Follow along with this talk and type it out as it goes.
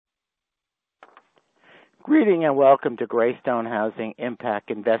Greetings and welcome to Greystone Housing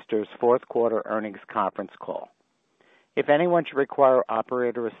Impact Investors fourth quarter earnings conference call. If anyone should require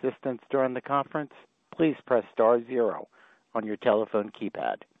operator assistance during the conference, please press star zero on your telephone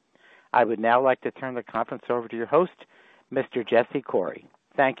keypad. I would now like to turn the conference over to your host, Mr. Jesse Corey.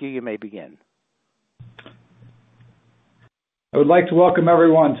 Thank you. You may begin. I would like to welcome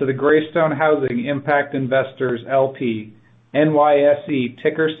everyone to the Greystone Housing Impact Investors LP, NYSE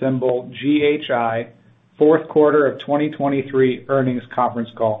ticker symbol GHI, fourth quarter of 2023 earnings conference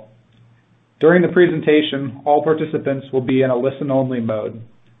call. During the presentation, all participants will be in a listen-only mode.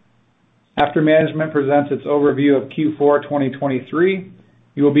 After management presents its overview of Q4 2023,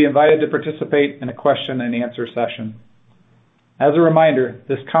 you will be invited to participate in a question and answer session. As a reminder,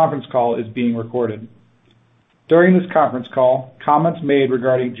 this conference call is being recorded. During this conference call, comments made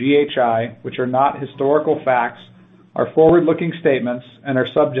regarding GHI, which are not historical facts, are forward-looking statements and are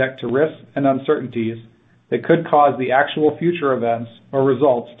subject to risks and uncertainties that could cause the actual future events or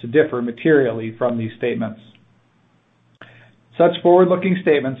results to differ materially from these statements. Such forward-looking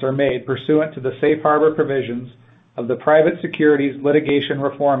statements are made pursuant to the Safe Harbor provisions of the Private Securities Litigation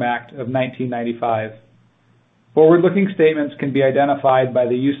Reform Act of 1995. Forward-looking statements can be identified by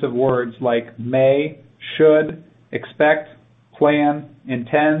the use of words like may, should, expect, plan,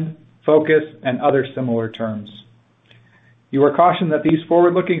 intend, focus, and other similar terms. You are cautioned that these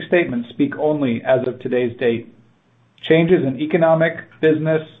forward-looking statements speak only as of today's date. Changes in economic,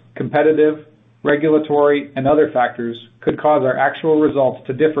 business, competitive, regulatory, and other factors could cause our actual results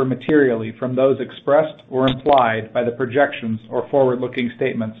to differ materially from those expressed or implied by the projections or forward-looking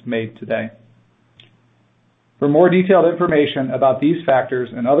statements made today. For more detailed information about these factors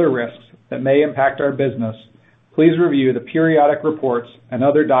and other risks that may impact our business, please review the periodic reports and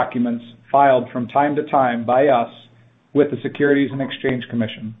other documents filed from time to time by us with the Securities and Exchange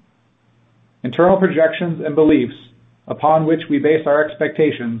Commission. Internal projections and beliefs upon which we base our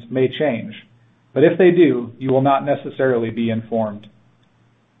expectations may change, but if they do, you will not necessarily be informed.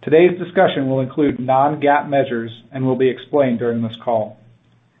 Today's discussion will include non-GAAP measures and will be explained during this call.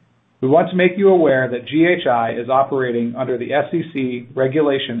 We want to make you aware that GHI is operating under the SEC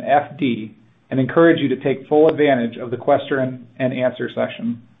Regulation FD and encourage you to take full advantage of the question and answer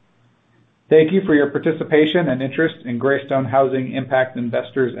session. Thank you for your participation and interest in Greystone Housing Impact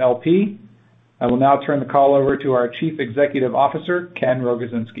Investors LP. I will now turn the call over to our Chief Executive Officer, Ken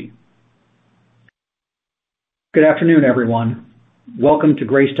Rogozinski. Good afternoon, everyone. Welcome to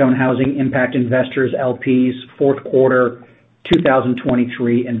Greystone Housing Impact Investors LP's fourth quarter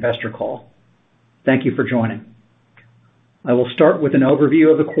 2023 investor call. Thank you for joining. I will start with an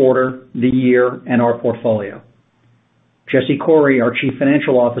overview of the quarter, the year, and our portfolio. Jesse Corey, our Chief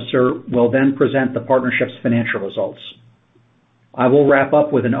Financial Officer, will then present the partnership's financial results. I will wrap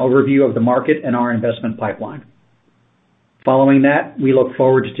up with an overview of the market and our investment pipeline. Following that, we look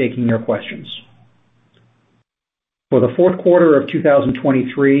forward to taking your questions. For the fourth quarter of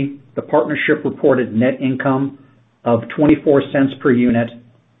 2023, the partnership reported net income of 24 cents per unit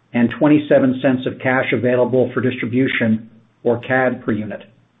and 27 cents of cash available for distribution, or CAD, per unit.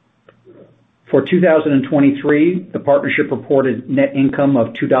 For 2023, the partnership reported net income of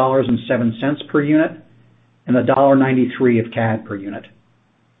 $2.07 per unit and $1.93 of CAD per unit.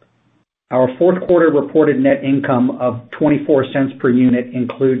 Our fourth quarter reported net income of 24 cents per unit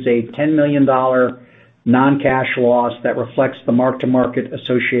includes a $10 million non-cash loss that reflects the mark-to-market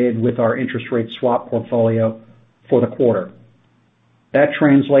associated with our interest rate swap portfolio for the quarter. That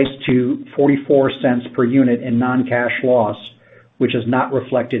translates to 44 cents per unit in non-cash loss, which is not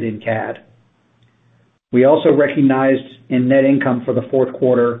reflected in CAD. We also recognized in net income for the fourth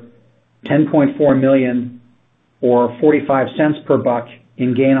quarter $10.4 million, or 45 cents per buck,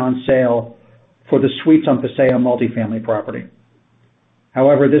 in gain on sale for the Suites on Paseo multifamily property.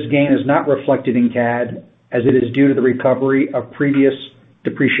 However, this gain is not reflected in CAD as it is due to the recovery of previous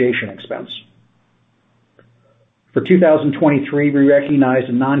depreciation expense. For 2023, we recognized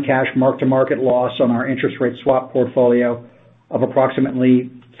a non-cash mark-to-market loss on our interest rate swap portfolio of approximately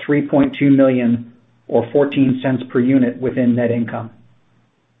 $3.2 million, or 14 cents per unit within net income.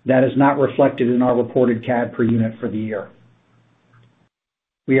 That is not reflected in our reported CAD per unit for the year.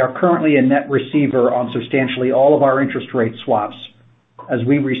 We are currently a net receiver on substantially all of our interest rate swaps, as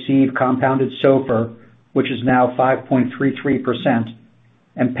we receive compounded SOFR, which is now 5.33%,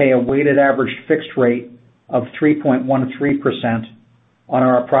 and pay a weighted average fixed rate of 3.13% on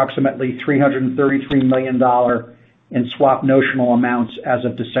our approximately $333 million in swap notional amounts as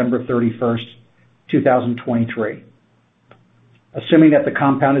of December 31st, 2023. Assuming that the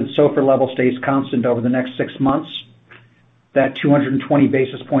compounded SOFR level stays constant over the next 6 months, that 220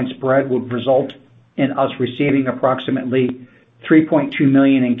 basis point spread would result in us receiving approximately $3.2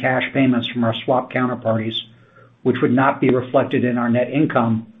 million in cash payments from our swap counterparties, which would not be reflected in our net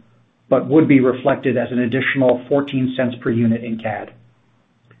income, but would be reflected as an additional $0.14 per unit in CAD.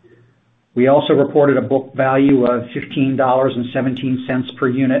 We also reported a book value of $15.17 per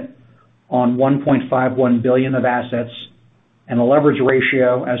unit on $1.51 billion of assets and a leverage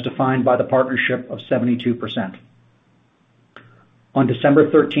ratio as defined by the partnership of 72%. On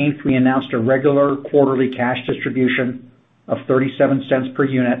December 13th, we announced a regular quarterly cash distribution of 37 cents per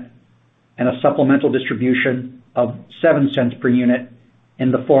unit and a supplemental distribution of 7 cents per unit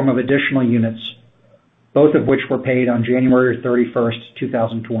in the form of additional units, both of which were paid on January 31st,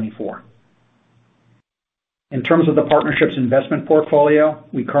 2024. In terms of the partnership's investment portfolio,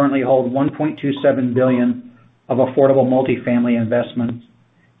 we currently hold $1.27 billion of affordable multifamily investments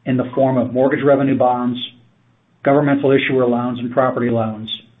in the form of mortgage revenue bonds, governmental issuer loans and property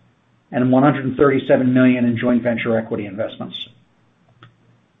loans, and $137 million in joint venture equity investments.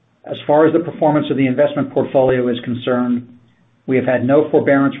 As far as the performance of the investment portfolio is concerned, we have had no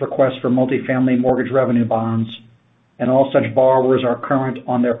forbearance requests for multifamily mortgage revenue bonds, and all such borrowers are current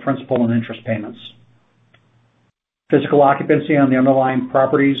on their principal and interest payments. Physical occupancy on the underlying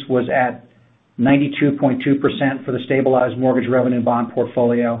properties was at 92.2% for the stabilized mortgage revenue bond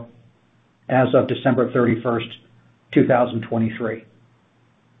portfolio as of December 31st, 2023.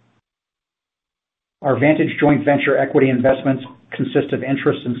 Our Vantage joint venture equity investments consist of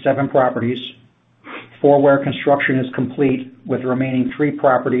interest in 7 properties, 4 where construction is complete, with the remaining 3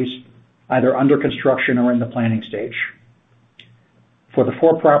 properties either under construction or in the planning stage. For the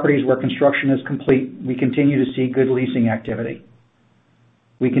 4 properties where construction is complete, we continue to see good leasing activity.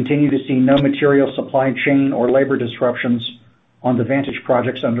 We continue to see no material supply chain or labor disruptions on the Vantage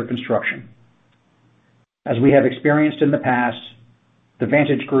projects under construction. As we have experienced in the past, the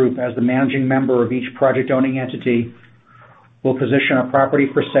Vantage Group, as the managing member of each project-owning entity, will position a property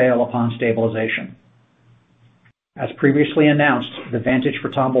for sale upon stabilization. As previously announced, the Vantage for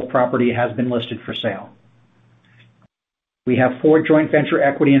Tomball property has been listed for sale. We have 4 joint venture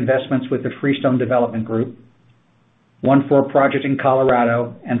equity investments with the Greystone Development Group, 1 for a project in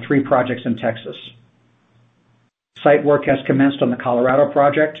Colorado and 3 projects in Texas. Site work has commenced on the Colorado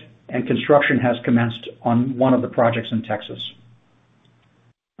project, and construction has commenced on 1 of the projects in Texas.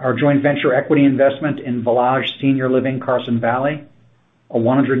 Our joint venture equity investment in Village Senior Living Carson Valley, a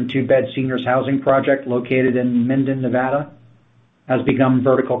 102-bed seniors housing project located in Minden, Nevada, has begun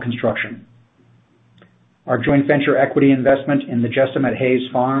vertical construction. Our joint venture equity investment in the Jessamine at Hayes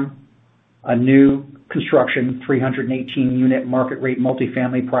Farm, a new construction 318-unit market rate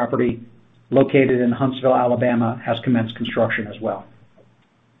multifamily property located in Huntsville, Alabama, has commenced construction as well.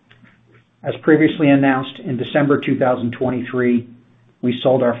 As previously announced, in December 2023, we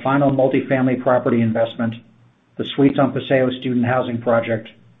sold our final multifamily property investment, the Suites on Paseo Student Housing Project,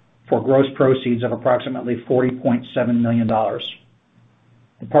 for gross proceeds of approximately $40.7 million.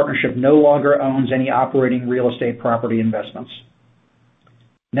 The partnership no longer owns any operating real estate property investments.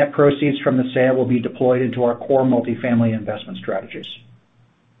 Net proceeds from the sale will be deployed into our core multifamily investment strategies.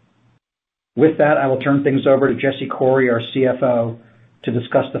 With that, I will turn things over to Jesse Corey, our CFO, to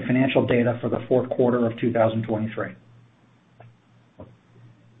discuss the financial data for the fourth quarter of 2023.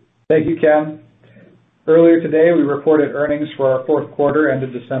 Thank you, Ken. Earlier today, we reported earnings for our fourth quarter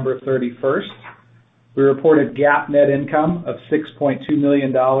ended December 31st. We reported GAAP net income of $6.2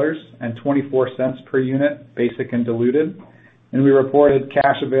 million and 24 cents per unit, basic and diluted, and we reported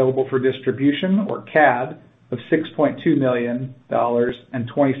cash available for distribution, or CAD, of $6.2 million and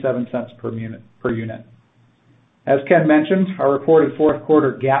 27 cents per unit. As Ken mentioned, our reported fourth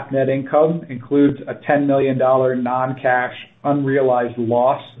quarter GAAP net income includes a $10 million non-cash unrealized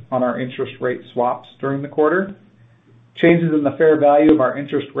loss on our interest rate swaps during the quarter. Changes in the fair value of our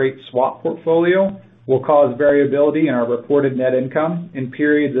interest rate swap portfolio will cause variability in our reported net income in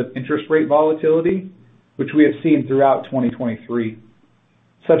periods of interest rate volatility, which we have seen throughout 2023.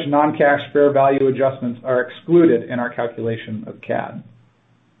 Such non-cash fair value adjustments are excluded in our calculation of CAD.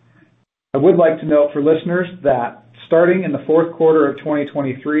 I would like to note for listeners that starting in the fourth quarter of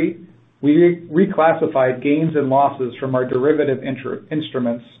 2023, we reclassified gains and losses from our derivative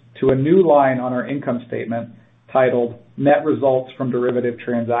instruments to a new line on our income statement titled Net Results from Derivative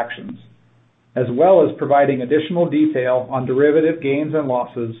Transactions, as well as providing additional detail on derivative gains and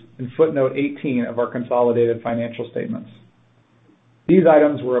losses in footnote 18 of our consolidated financial statements. These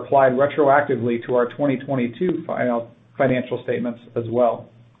items were applied retroactively to our 2022 financial statements as well.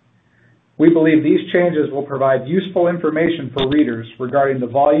 We believe these changes will provide useful information for readers regarding the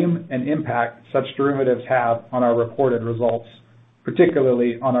volume and impact such derivatives have on our reported results,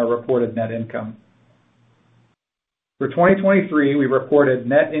 particularly on our reported net income. For 2023, we reported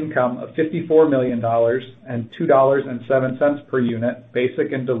net income of $54 million and $2.07 per unit,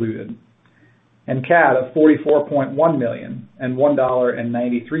 basic and diluted, and CAD of $44.1 million and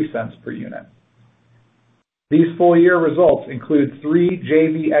 $1.93 per unit. These full-year results include 3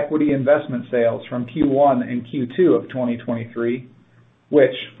 JV equity investment sales from Q1 and Q2 of 2023,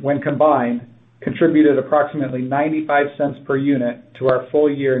 which, when combined, contributed approximately 95 cents per unit to our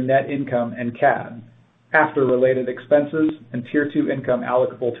full-year net income and CAD, after related expenses and Tier 2 income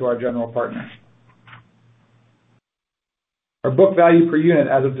allocable to our general partner. Our book value per unit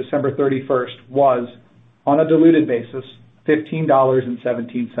as of December 31st was, on a diluted basis,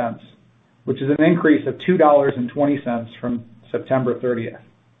 $15.17, which is an increase of $2.20 from September 30th.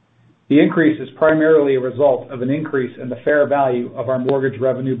 The increase is primarily a result of an increase in the fair value of our mortgage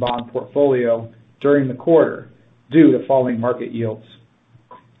revenue bond portfolio during the quarter due to falling market yields.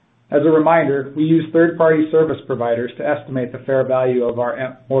 As a reminder, we use third-party service providers to estimate the fair value of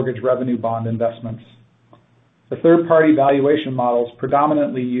our mortgage revenue bond investments. The third-party valuation models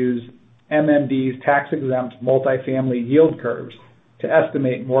predominantly use MMD's tax-exempt multifamily yield curves to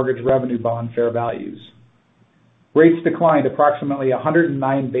estimate mortgage revenue bond fair values. Rates declined approximately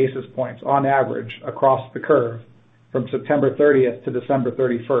 109 basis points on average across the curve from September 30th to December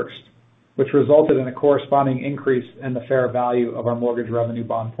 31st, which resulted in a corresponding increase in the fair value of our mortgage revenue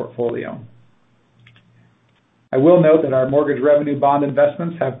bond portfolio. I will note that our mortgage revenue bond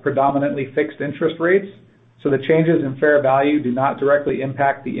investments have predominantly fixed interest rates, so the changes in fair value do not directly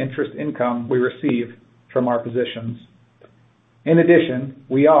impact the interest income we receive from our positions. In addition,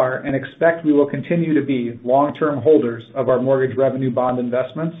 we are and expect we will continue to be long-term holders of our mortgage revenue bond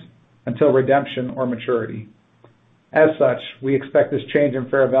investments until redemption or maturity. As such, we expect this change in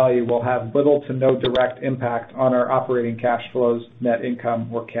fair value will have little to no direct impact on our operating cash flows, net income,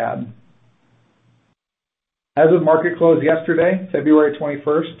 or CAD. As of market close yesterday, February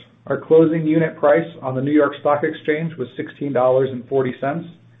 21st, our closing unit price on the New York Stock Exchange was $16.40,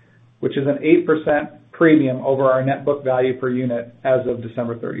 which is an 8% premium over our net book value per unit as of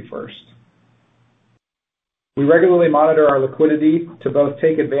December 31st. We regularly monitor our liquidity to both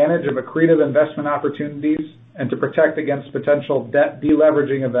take advantage of accretive investment opportunities and to protect against potential debt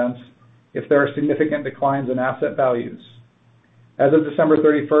deleveraging events if there are significant declines in asset values. As of December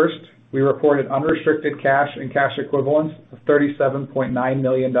 31st, we reported unrestricted cash and cash equivalents of $37.9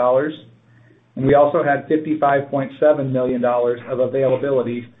 million, and we also had $55.7 million of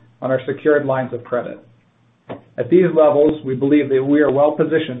availability on our secured lines of credit. At these levels, we believe that we are well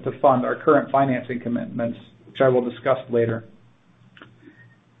positioned to fund our current financing commitments, which I will discuss later.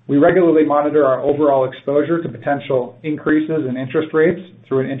 We regularly monitor our overall exposure to potential increases in interest rates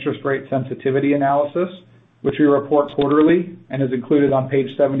through an interest rate sensitivity analysis, which we report quarterly and is included on page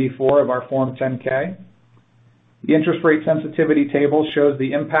 74 of our Form 10-K. The interest rate sensitivity table shows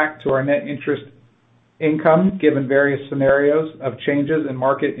the impact to our net interest income given various scenarios of changes in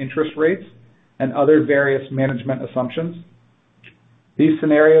market interest rates and other various management assumptions. These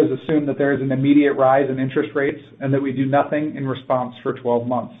scenarios assume that there is an immediate rise in interest rates and that we do nothing in response for 12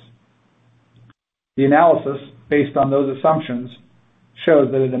 months. The analysis, based on those assumptions,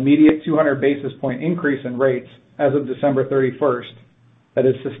 shows that an immediate 200 basis point increase in rates as of December 31st that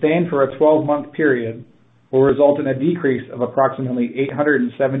is sustained for a 12-month period will result in a decrease of approximately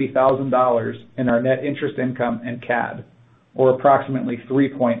 $870,000 in our net interest income and CAD, or approximately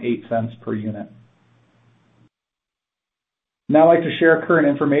 3.8 cents per unit. Now I'd like to share current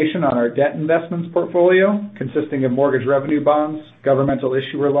information on our debt investments portfolio, consisting of mortgage revenue bonds, governmental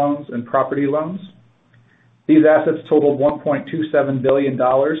issuer loans, and property loans. These assets totaled $1.27 billion,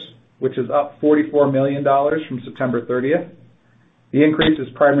 which is up $44 million from September 30th. The increase is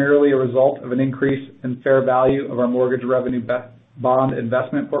primarily a result of an increase in fair value of our mortgage revenue bond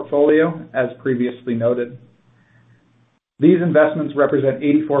investment portfolio, as previously noted. These investments represent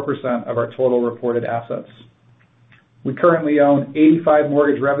 84% of our total reported assets. We currently own 85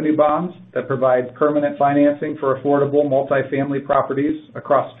 mortgage revenue bonds that provide permanent financing for affordable multifamily properties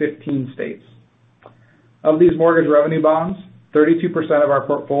across 15 states. Of these mortgage revenue bonds, 32% of our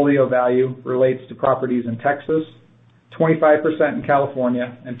portfolio value relates to properties in Texas, 25% in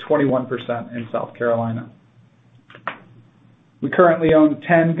California, and 21% in South Carolina. We currently own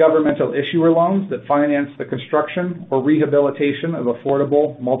 10 governmental issuer loans that finance the construction or rehabilitation of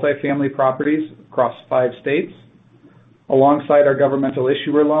affordable multifamily properties across 5 states. Alongside our governmental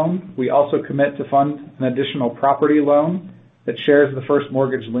issuer loan, we also commit to fund an additional property loan that shares the first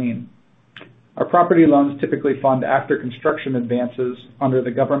mortgage lien. Our property loans typically fund after construction advances under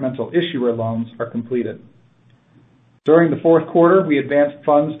the governmental issuer loans are completed. During the fourth quarter, we advanced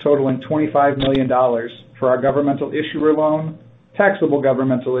funds totaling $25 million for our governmental issuer loan, taxable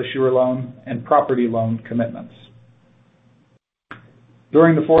governmental issuer loan, and property loan commitments.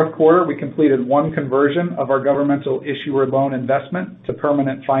 During the fourth quarter, we completed one conversion of our governmental issuer loan investment to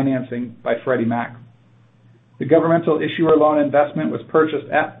permanent financing by Freddie Mac. The governmental issuer loan investment was purchased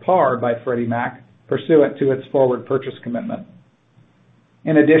at par by Freddie Mac pursuant to its forward purchase commitment.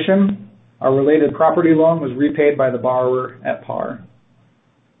 In addition, our related property loan was repaid by the borrower at par.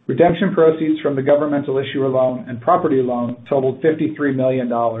 Redemption proceeds from the governmental issuer loan and property loan totaled $53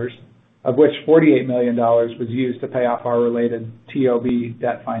 million, of which $48 million was used to pay off our related TOB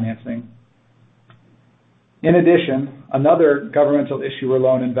debt financing. In addition, another governmental issuer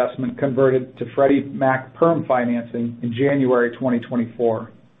loan investment converted to Freddie Mac perm financing in January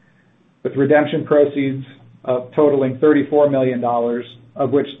 2024, with redemption proceeds of totaling $34 million,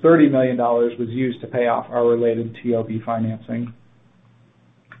 of which $30 million was used to pay off our related TOB financing.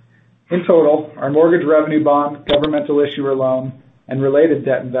 In total, our mortgage revenue bond, governmental issuer loan, and related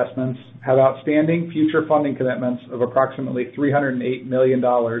debt investments have outstanding future funding commitments of approximately $308 million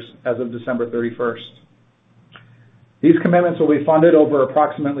as of December 31st. These commitments will be funded over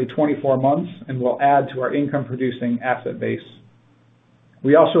approximately 24 months and will add to our income-producing asset base.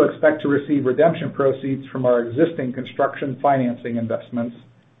 We also expect to receive redemption proceeds from our existing construction financing investments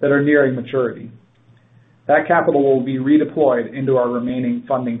that are nearing maturity. That capital will be redeployed into our remaining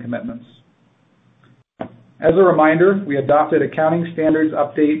funding commitments. As a reminder, we adopted Accounting Standards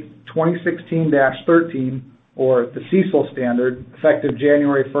Update 2016-13, or the CECL standard, effective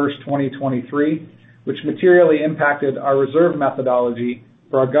January 1st, 2023, which materially impacted our reserve methodology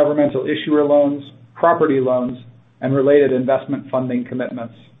for our governmental issuer loans, property loans, and related investment funding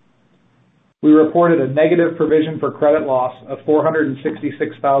commitments. We reported a negative provision for credit loss of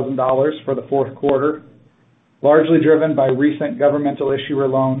 $466,000 for the fourth quarter, largely driven by recent governmental issuer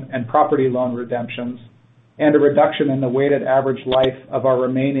loan and property loan redemptions, and a reduction in the weighted average life of our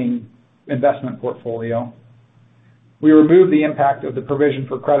remaining investment portfolio. We removed the impact of the provision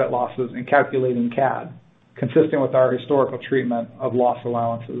for credit losses in calculating CAD, consistent with our historical treatment of loss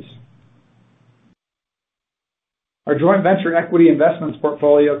allowances. Our joint venture equity investments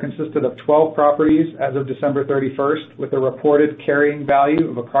portfolio consisted of 12 properties as of December 31st, with a reported carrying value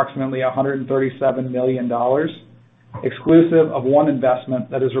of approximately $137 million, exclusive of one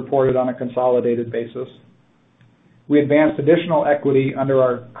investment that is reported on a consolidated basis. We advanced additional equity under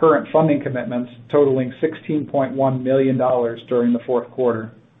our current funding commitments, totaling $16.1 million during the fourth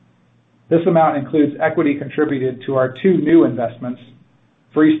quarter. This amount includes equity contributed to our two new investments,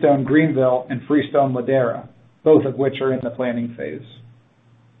 Freestone Greenville and Freestone Ladera, both of which are in the planning phase.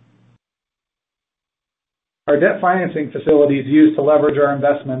 Our debt financing facilities used to leverage our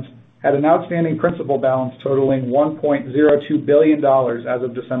investments had an outstanding principal balance totaling $1.02 billion as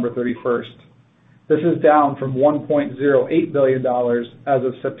of December 31st. This is down from $1.08 billion as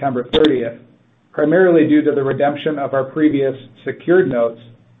of September 30th, primarily due to the redemption of our previous secured notes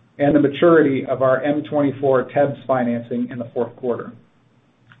and the maturity of our M24 TEBS financing in the fourth quarter.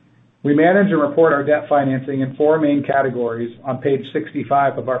 We manage and report our debt financing in four main categories on page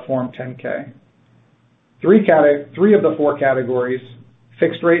 65 of our Form 10-K. Three of the four categories,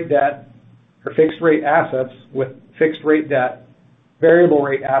 fixed rate debt, or fixed rate assets with fixed rate debt, variable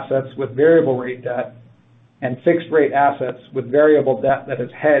rate assets with variable rate debt, and fixed rate assets with variable debt that is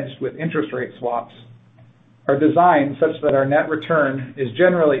hedged with interest rate swaps, are designed such that our net return is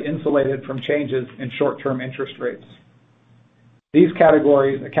generally insulated from changes in short-term interest rates. These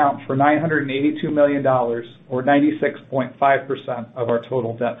categories account for $982 million, or 96.5% of our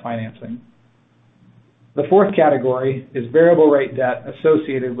total debt financing. The fourth category is variable rate debt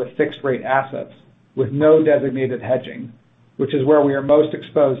associated with fixed rate assets with no designated hedging, which is where we are most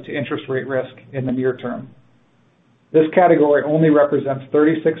exposed to interest rate risk in the near term. This category only represents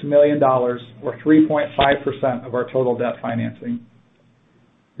 $36 million, or 3.5% of our total debt financing.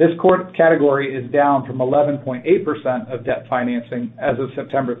 This category is down from 11.8% of debt financing as of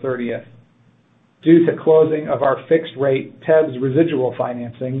September 30th, due to closing of our fixed rate TEBS residual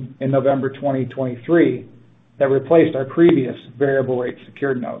financing in November 2023 that replaced our previous variable rate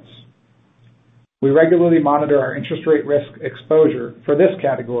secured notes. We regularly monitor our interest rate risk exposure for this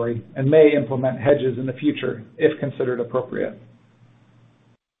category and may implement hedges in the future if considered appropriate.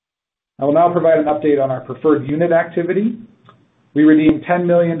 I will now provide an update on our preferred unit activity. We redeemed $10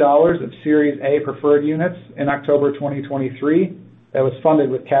 million of Series A preferred units in October 2023 that was funded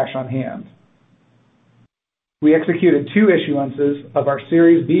with cash on hand. We executed two issuances of our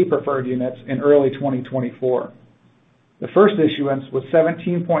Series B preferred units in early 2024. The first issuance was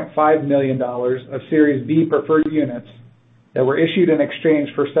 $17.5 million of Series B preferred units that were issued in exchange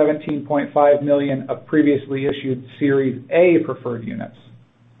for $17.5 million of previously issued Series A preferred units.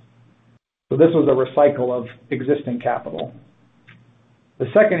 So this was a recycle of existing capital. The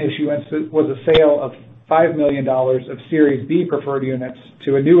second issuance was a sale of $5 million of Series B preferred units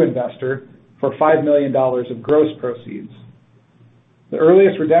to a new investor for $5 million of gross proceeds. The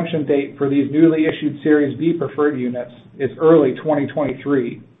earliest redemption date for these newly issued Series B preferred units is early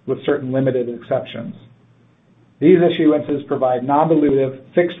 2023, with certain limited exceptions. These issuances provide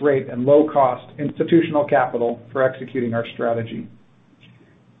non-dilutive, fixed-rate, and low-cost institutional capital for executing our strategy.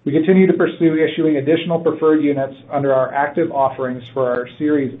 We continue to pursue issuing additional preferred units under our active offerings for our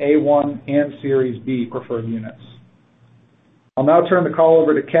Series A1 and Series B preferred units. I'll now turn the call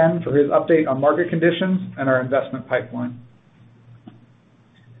over to Ken for his update on market conditions and our investment pipeline.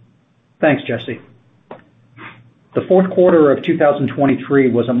 Thanks, Jesse. The fourth quarter of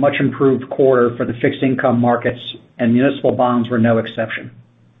 2023 was a much improved quarter for the fixed income markets, and municipal bonds were no exception.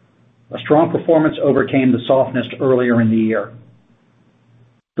 A strong performance overcame the softness earlier in the year.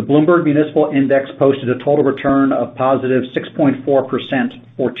 The Bloomberg Municipal Index posted a total return of positive 6.4%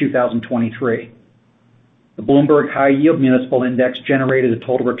 for 2023. The Bloomberg High Yield Municipal Index generated a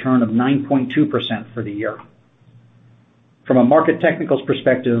total return of 9.2% for the year. From a market technicals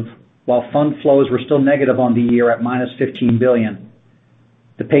perspective, while fund flows were still negative on the year at minus $15 billion,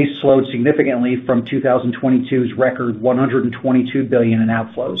 the pace slowed significantly from 2022's record $122 billion in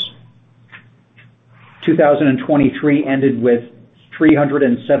outflows. 2023 ended with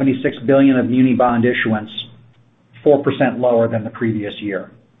 $376 billion of muni bond issuance, 4% lower than the previous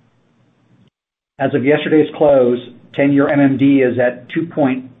year. As of yesterday's close, 10-year MMD is at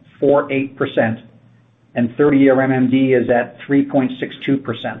 2.48%, and 30-year MMD is at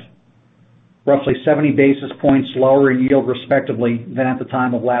 3.62%. Roughly 70 basis points lower in yield respectively than at the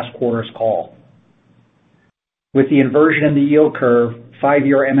time of last quarter's call. With the inversion in the yield curve,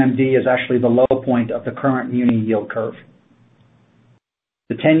 5-year MMD is actually the low point of the current muni yield curve.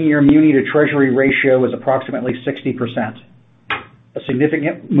 The 10-year muni to treasury ratio is approximately 60%, a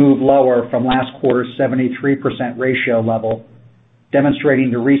significant move lower from last quarter's 73% ratio level, demonstrating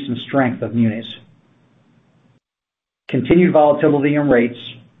the recent strength of munis. Continued volatility in rates,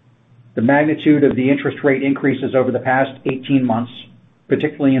 the magnitude of the interest rate increases over the past 18 months,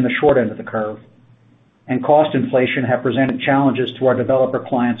 particularly in the short end of the curve, and cost inflation have presented challenges to our developer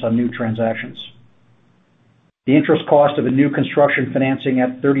clients on new transactions. The interest cost of a new construction financing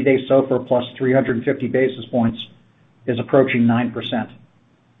at 30-day SOFR plus 350 basis points is approaching 9%.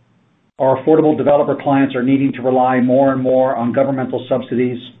 Our affordable developer clients are needing to rely more and more on governmental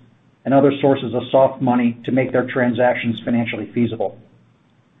subsidies and other sources of soft money to make their transactions financially feasible.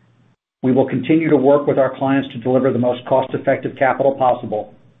 We will continue to work with our clients to deliver the most cost-effective capital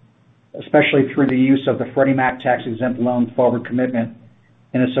possible, especially through the use of the Freddie Mac tax-exempt loan forward commitment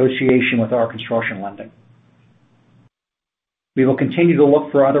in association with our construction lending. We will continue to look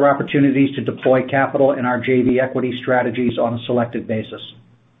for other opportunities to deploy capital in our JV equity strategies on a selected basis.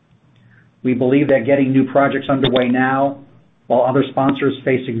 We believe that getting new projects underway now, while other sponsors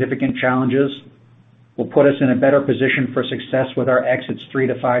face significant challenges, will put us in a better position for success with our exits 3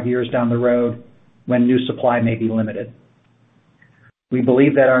 to 5 years down the road when new supply may be limited. We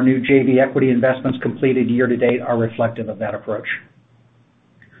believe that our new JV equity investments completed year to date are reflective of that approach.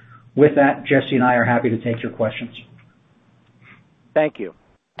 With that, Jesse and I are happy to take your questions. Thank you.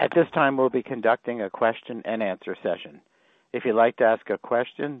 At this time, we'll be conducting a question and answer session. If you'd like to ask a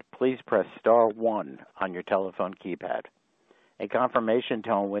question, please press star 1 on your telephone keypad. A confirmation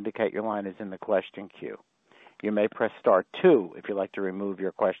tone will indicate your line is in the question queue. You may press star 2 if you'd like to remove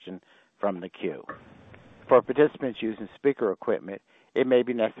your question from the queue. For participants using speaker equipment, it may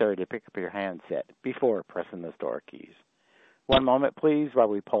be necessary to pick up your handset before pressing the star keys. One moment, please, while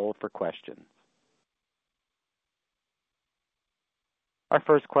we poll for questions. Our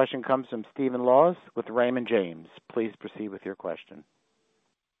first question comes from Stephen Laws with Raymond James. Please proceed with your question.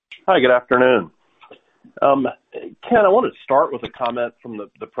 Hi, good afternoon. Ken, I want to start with a comment from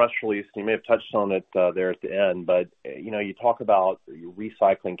the press release. You may have touched on it there at the end, but you talk about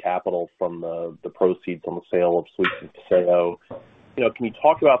recycling capital from the proceeds on the sale of Suites and Paseo. Can you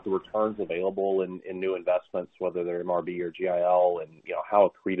talk about the returns available in new investments, whether they're MRB or GIL, and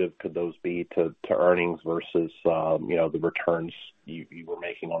how accretive could those be to earnings versus the returns you were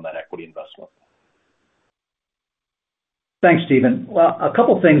making on that equity investment? Thanks, Stephen. Well, a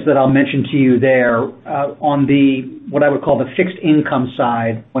couple things that I'll mention to you there. On what I would call the fixed income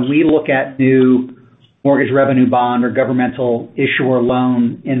side, when we look at new mortgage revenue bond or governmental issuer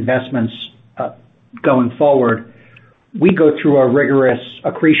loan investments going forward, we go through a rigorous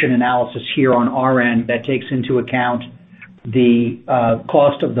accretion analysis here on our end that takes into account the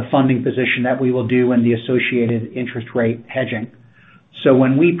cost of the funding position that we will do and the associated interest rate hedging. So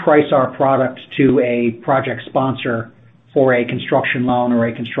when we price our product to a project sponsor for a construction loan or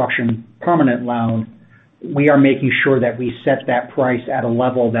a construction permanent loan, we are making sure that we set that price at a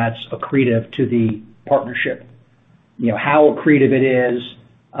level that's accretive to the partnership. How accretive it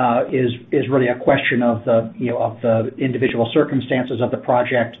is really a question of the individual circumstances of the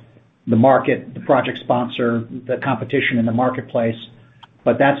project, the market, the project sponsor, the competition in the marketplace.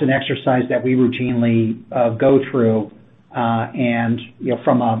 But that's an exercise that we routinely go through. And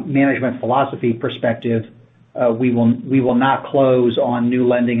from a management philosophy perspective, we will not close on new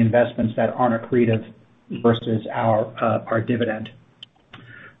lending investments that aren't accretive versus our dividend.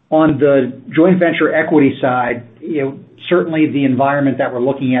 On the joint venture equity side, certainly the environment that we're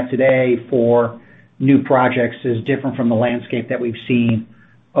looking at today for new projects is different from the landscape that we've seen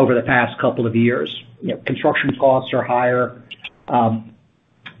over the past couple of years. Construction costs are higher,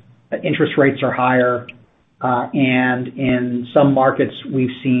 interest rates are higher, and in some markets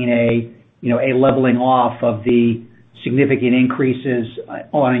we've seen a leveling off of the significant increases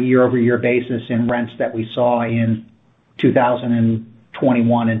on a year-over-year basis in rents that we saw in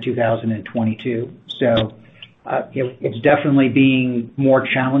 2021 and 2022. So it's definitely being more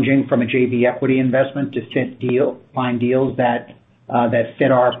challenging from a JV equity investment to find deals that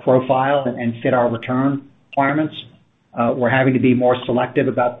fit our profile and fit our return requirements. We're having to be more selective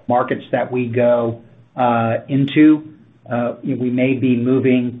about markets that we go into. We may be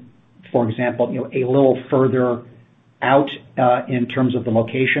moving, for example, a little further out in terms of the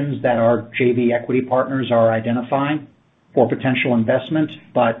locations that our JV equity partners are identifying for potential investment.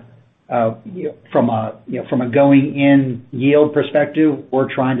 But from a going in yield perspective,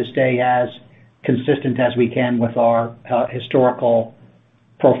 we're trying to stay as consistent as we can with our historical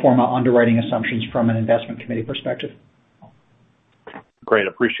pro forma underwriting assumptions from an investment committee perspective. Great.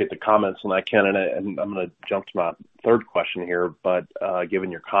 Appreciate the comments on that, Ken. And I'm going to jump to my third question here, but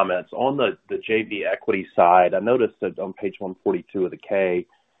given your comments on the JV equity side, I noticed that on page 142 of the K,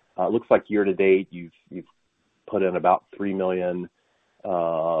 it looks like year to date you've put in about $3 million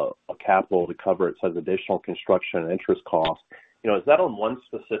of capital to cover, it says, additional construction and interest costs. Is that on one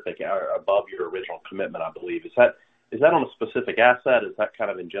specific above your original commitment? I believe is that on a specific asset? Is that kind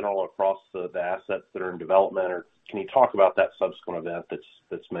of in general across the assets that are in development, or can you talk about that subsequent event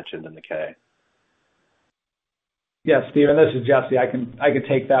that's mentioned in the K? Yes, Stephen, this is Jesse. I can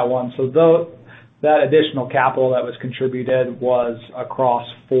take that one. So that additional capital that was contributed was across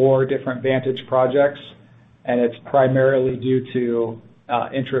 4 different Vantage projects, and it's primarily due to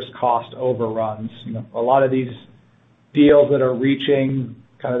interest cost overruns. A lot of these deals that are reaching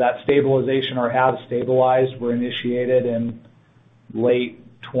kind of that stabilization or have stabilized were initiated in late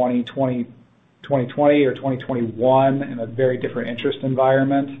 2020 or 2021 in a very different interest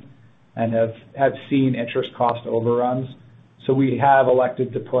environment and have seen interest cost overruns. So we have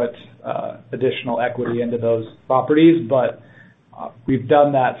elected to put additional equity into those properties, but we've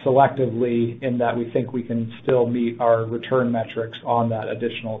done that selectively in that we think we can still meet our return metrics on that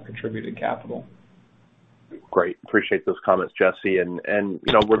additional contributed capital. Great. Appreciate those comments, Jesse. And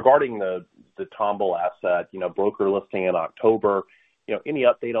regarding the Tomball asset, broker listing in October, any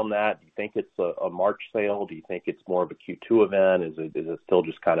update on that? Do you think it's a March sale? Do you think it's more of a Q2 event? Is it still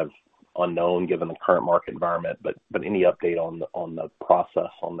just kind of unknown given the current market environment? But any update on the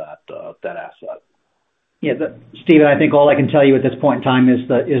process on that asset? Yeah, Stephen, I think all I can tell you at this point in time is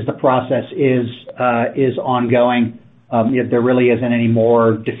the process is ongoing. There really isn't any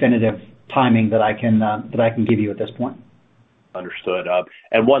more definitive timing that I can give you at this point. Understood.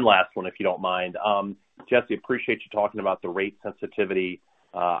 And one last one, if you don't mind. Jesse, appreciate you talking about the rate sensitivity.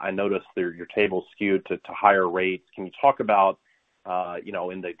 I noticed your table skewed to higher rates. Can you talk about,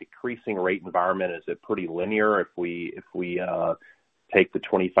 in the decreasing rate environment, is it pretty linear if we take the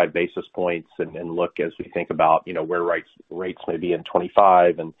 25 basis points and look as we think about, where rates may be in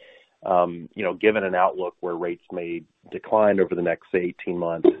 25 and, given an outlook where rates may decline over the next, say, 18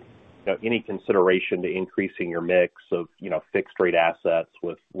 months, any consideration to increasing your mix of, fixed rate assets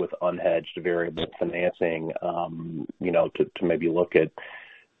with unhedged variable financing, to maybe look at,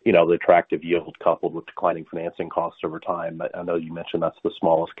 the attractive yield coupled with declining financing costs over time. I know you mentioned that's the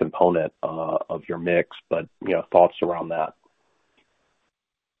smallest component of your mix, but, thoughts around that?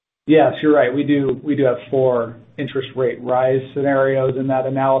 Yes, you're right. We do have 4 interest rate rise scenarios in that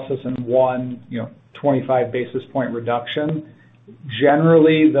analysis and 1, 25 basis point reduction.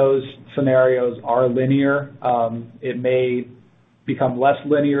 Generally, those scenarios are linear. It may become less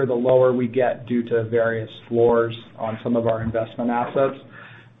linear the lower we get due to various floors on some of our investment assets.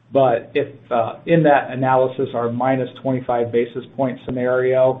 But if in that analysis, our minus 25 basis point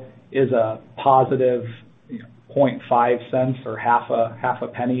scenario is a positive 0.5 cents or half a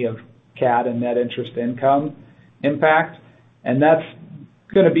penny of CAD and net interest income impact, and that's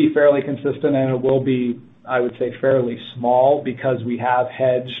going to be fairly consistent, and it will be, I would say, fairly small because we have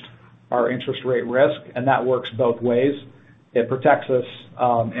hedged our interest rate risk, and that works both ways. It protects us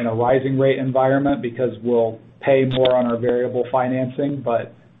in a rising rate environment because we'll pay more on our variable financing,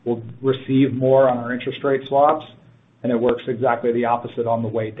 but we'll receive more on our interest rate swaps, and it works exactly the opposite on the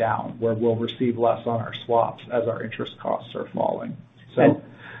way down, where we'll receive less on our swaps as our interest costs are falling. So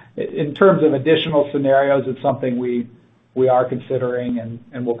in terms of additional scenarios, it's something we are considering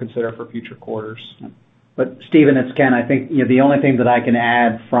and we'll consider for future quarters. But Stephen, it's Ken. I think the only thing that I can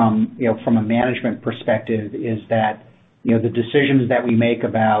add from a management perspective is that the decisions that we make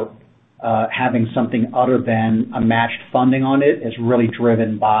about having something other than a matched funding on it is really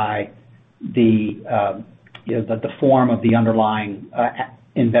driven by the form of the underlying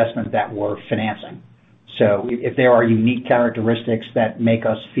investment that we're financing. So if there are unique characteristics that make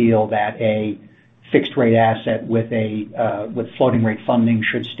us feel that a fixed rate asset with floating rate funding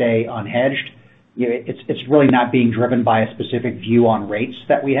should stay unhedged, it's really not being driven by a specific view on rates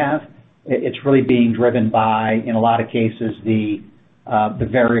that we have. It's really being driven by, in a lot of cases, the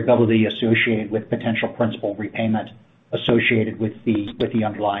variability associated with potential principal repayment associated with the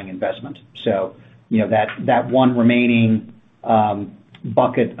underlying investment. So that one remaining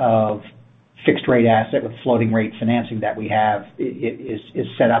bucket of fixed rate asset with floating rate financing that we have is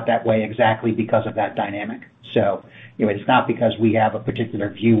set up that way exactly because of that dynamic. So it's not because we have a particular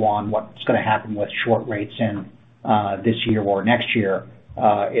view on what's going to happen with short rates in this year or next year.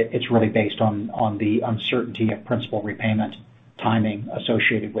 It's really based on the uncertainty of principal repayment timing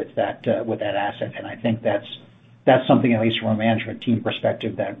associated with that asset, and I think that's something, at least from a management team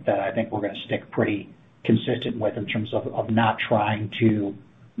perspective, that I think we're going to stick pretty consistent with in terms of not trying to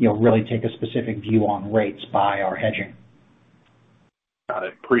really take a specific view on rates by our hedging. Got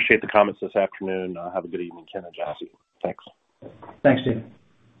it. Appreciate the comments this afternoon. Have a good evening, Ken and Jesse. Thanks. Thanks, Stephen.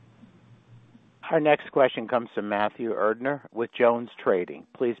 Our next question comes from Matthew Erdner with Jones Trading.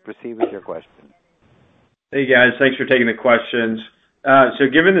 Please proceed with your question. Hey, guys. Thanks for taking the questions. So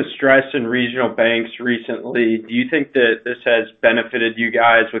given the stress in regional banks recently, do you think that this has benefited you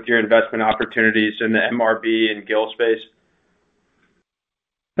guys with your investment opportunities in the MRB and GIL space?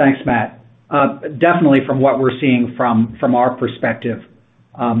 Thanks, Matt. Definitely from what we're seeing from our perspective,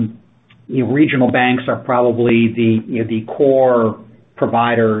 regional banks are probably the core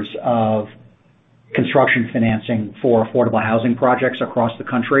providers of construction financing for affordable housing projects across the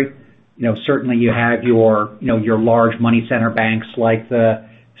country. Certainly you have your large money center banks like the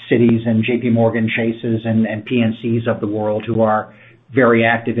Citis and JP Morgan Chases and PNCs of the world who are very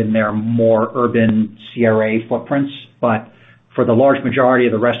active in their more urban CRA footprints. But for the large majority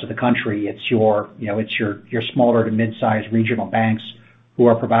of the rest of the country, it's your smaller to mid-sized regional banks who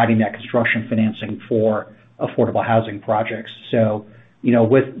are providing that construction financing for affordable housing projects. So,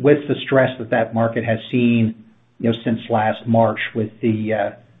 with the stress that market has seen, since last March with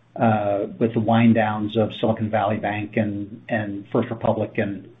the wind downs of Silicon Valley Bank and First Republic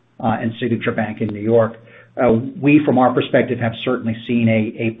and Signature Bank in New York, we, from our perspective, have certainly seen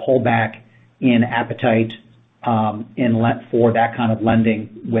a pullback in appetite for that kind of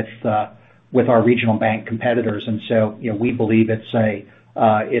lending with our regional bank competitors, and so we believe it's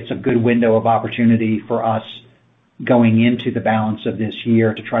a good window of opportunity for us going into the balance of this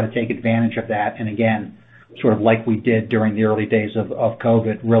year to try to take advantage of that. And again, sort of like we did during the early days of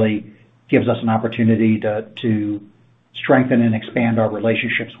COVID, really gives us an opportunity to strengthen and expand our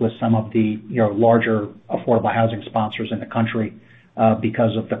relationships with some of the larger affordable housing sponsors in the country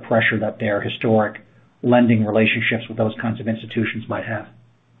because of the pressure that their historic lending relationships with those kinds of institutions might have.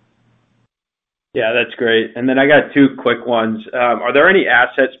 Yeah, that's great. And then I got two quick ones. Are there any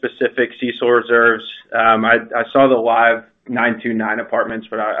asset-specific CECL reserves? I saw the live 929 apartments,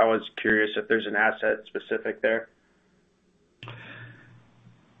 but I was curious if there's an asset-specific there.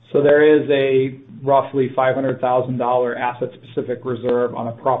 So there is a roughly $500,000 asset-specific reserve on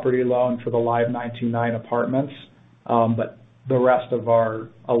a property loan for the live 929 apartments, but the rest of our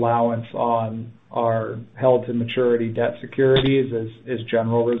allowance on our held-to-maturity debt securities is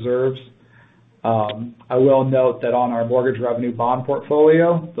general reserves. I will note that on our mortgage revenue bond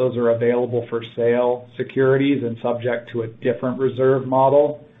portfolio, those are available for sale securities and subject to a different reserve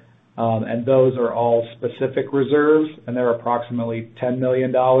model, and those are all specific reserves, and they're approximately $10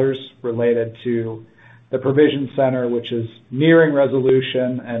 million related to the Provision Center, which is nearing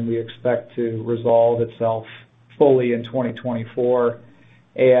resolution, and we expect to resolve itself fully in 2024,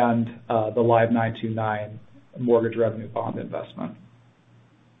 and the Live 929 mortgage revenue bond investment.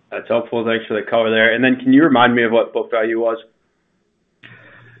 That's helpful. Thanks for the color there. And then can you remind me of what book value was?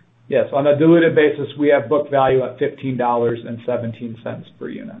 Yes, on a diluted basis, we have book value at $15.17 per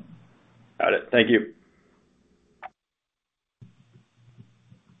unit. Got it. Thank you.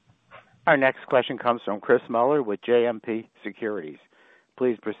 Our next question comes from Chris Muller with JMP Securities.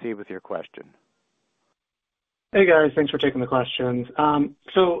 Please proceed with your question. Hey guys, thanks for taking the questions.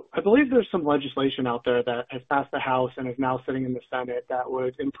 So I believe there's some legislation out there that has passed the House and is now sitting in the Senate that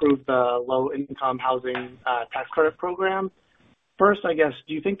would improve the low-income housing tax credit program. First, I guess,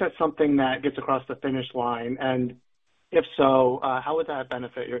 do you think that's something that gets across the finish line? And if so, how would that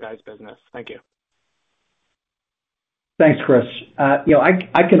benefit your guys' business? Thank you. Thanks, Chris.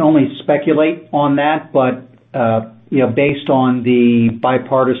 I can only speculate on that, but based on the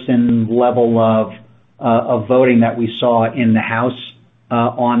bipartisan level of voting that we saw in the House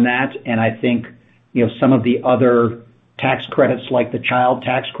on that, and I think some of the other tax credits like the child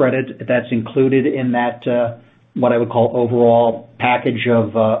tax credit that's included in that what I would call overall package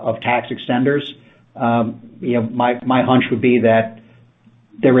of tax extenders. My hunch would be that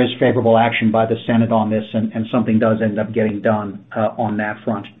there is favorable action by the Senate on this, and something does end up getting done on that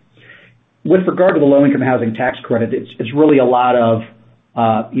front. With regard to the low-income housing tax credit, it's really a lot of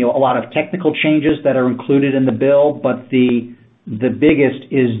technical changes that are included in the bill, but the biggest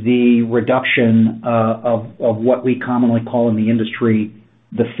is the reduction of what we commonly call in the industry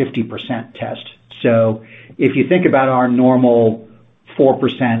the 50% test. So if you think about our normal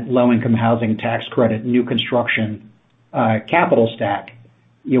 4% low-income housing tax credit new construction capital stack,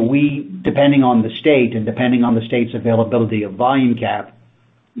 we, depending on the state and depending on the state's availability of volume cap,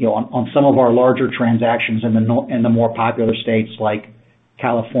 on some of our larger transactions in the more popular states like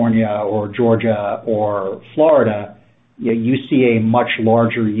California or Georgia or Florida, you see a much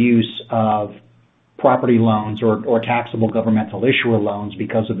larger use of property loans or taxable governmental issuer loans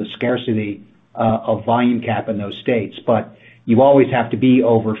because of the scarcity of volume cap in those states. But you always have to be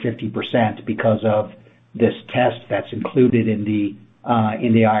over 50% because of this test that's included in the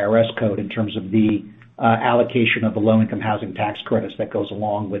IRS code in terms of the allocation of the low-income housing tax credits that goes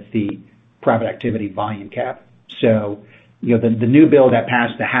along with the private activity volume cap. So, the new bill that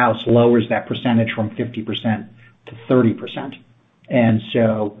passed the House lowers that percentage from 50% to 30%. And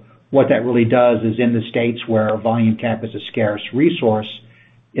so what that really does is in the states where volume cap is a scarce resource,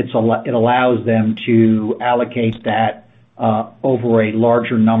 it allows them to allocate that over a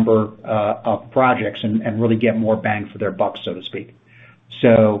larger number of projects and really get more bang for their buck, so to speak.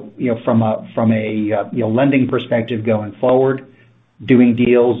 So, from a lending perspective going forward, doing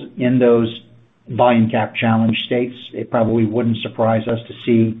deals in those volume cap challenge states, it probably wouldn't surprise us to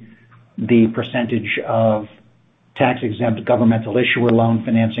see the percentage of tax-exempt governmental issuer loan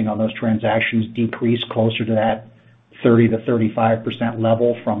financing on those transactions decrease closer to that 30 to 35%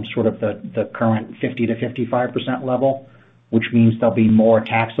 level from sort of the current 50 to 55% level, which means there'll be more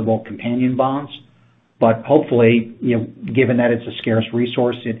taxable companion bonds. But hopefully, given that it's a scarce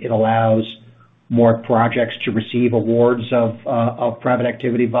resource, it allows more projects to receive awards of private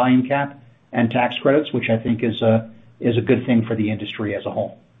activity volume cap and tax credits, which I think is a good thing for the industry as a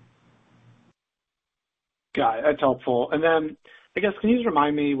whole. Got it. That's helpful. And then, I guess, can you just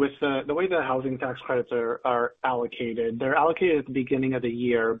remind me with the way the housing tax credits are allocated? They're allocated at the beginning of the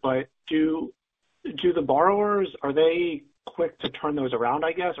year, but do the borrowers, are they quick to turn those around,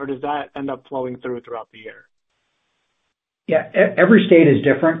 I guess, or does that end up flowing throughout the year? Yeah, every state is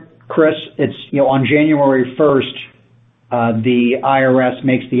different, Chris. It's, on January 1st, the IRS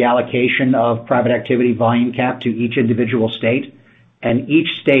makes the allocation of private activity volume cap to each individual state, and each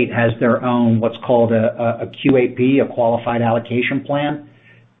state has their own what's called a QAP, a qualified allocation plan,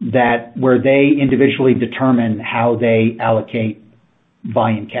 where they individually determine how they allocate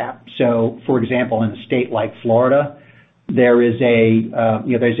volume cap. So, for example, in a state like Florida, there's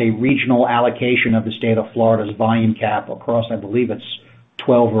a regional allocation of the state of Florida's volume cap across, I believe it's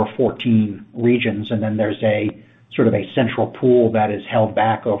 12 or 14 regions, and then there's a sort of a central pool that is held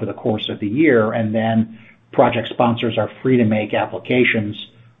back over the course of the year, and then project sponsors are free to make applications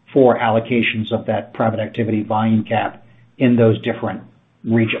for allocations of that private activity volume cap in those different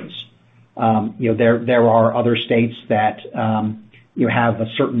regions. There are other states that you have a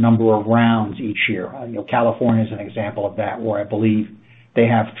certain number of rounds each year. California is an example of that, where I believe they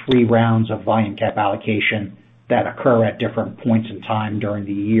have 3 rounds of volume cap allocation that occur at different points in time during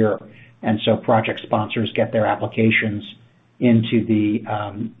the year. And so project sponsors get their applications into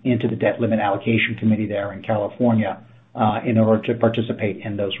the debt limit allocation committee there in California in order to participate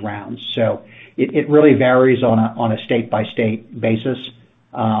in those rounds. So it really varies on a state-by-state basis.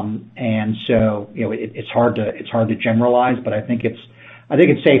 And so, it's hard to generalize, but I think it's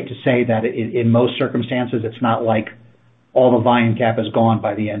safe to say that in most circumstances, it's not like all the volume cap is gone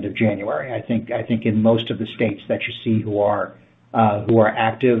by the end of January. I think in most of the states that you see who are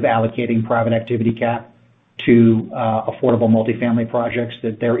active allocating private activity cap to affordable multifamily projects,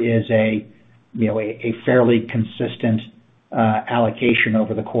 that there is a fairly consistent allocation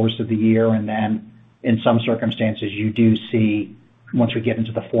over the course of the year. And then in some circumstances, you do see, once we get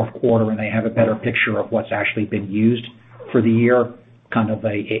into the fourth quarter and they have a better picture of what's actually been used for the year, kind of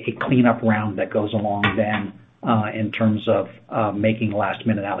a cleanup round that goes along then in terms of making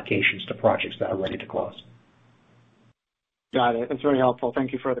last-minute allocations to projects that are ready to close. Got it. That's very helpful.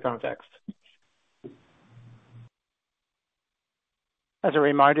 Thank you for the context. As a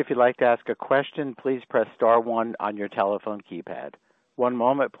reminder, if you'd like to ask a question, please press star one on your telephone keypad. One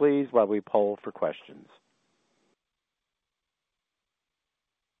moment, please, while we poll for questions.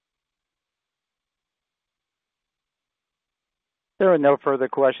 There are no further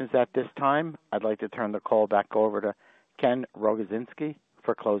questions at this time. I'd like to turn the call back over to Ken Rogozinski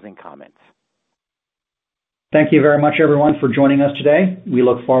for closing comments. Thank you very much, everyone, for joining us today. We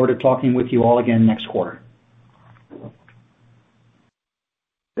look forward to talking with you all again next quarter.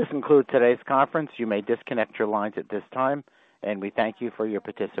 This concludes today's conference. You may disconnect your lines at this time, and we thank you for your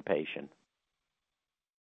participation.